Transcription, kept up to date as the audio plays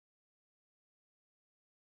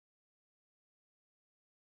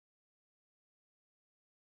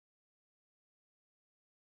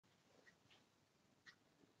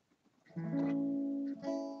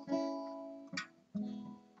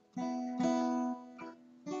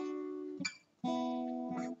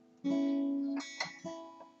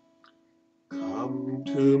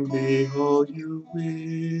to me, all you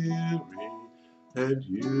weary, and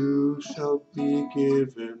you shall be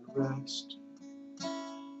given rest.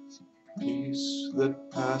 Peace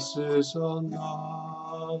that passes all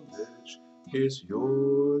knowledge is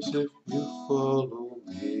yours if you follow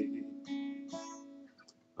me.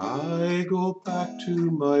 I go back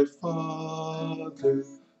to my Father,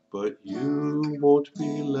 but you won't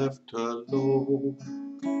be left alone.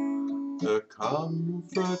 The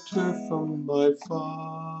Comforter from my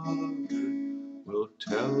Father will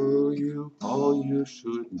tell you all you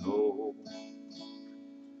should know.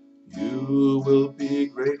 You will be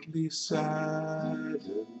greatly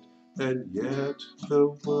saddened, and yet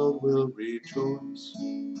the world will rejoice.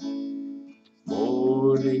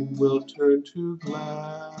 Morning will turn to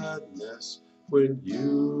gladness when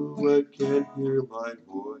you again hear my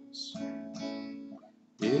voice.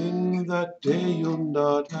 In that day you'll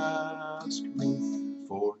not ask me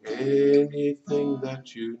for anything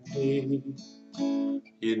that you need.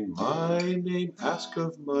 In my name ask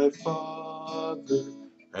of my Father,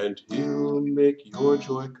 and he'll make your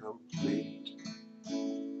joy complete.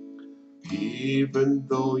 Even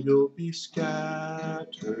though you'll be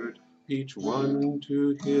scattered, each one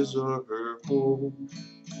to his or her home,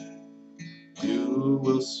 you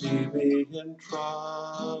will see me in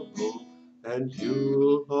trouble, and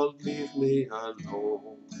you'll not leave me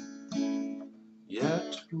alone.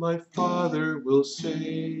 Yet my Father will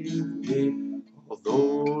save me,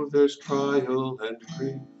 although there's trial and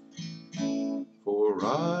grief. For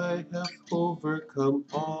I have overcome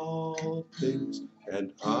all things,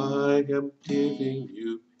 and I am giving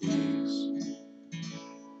you peace.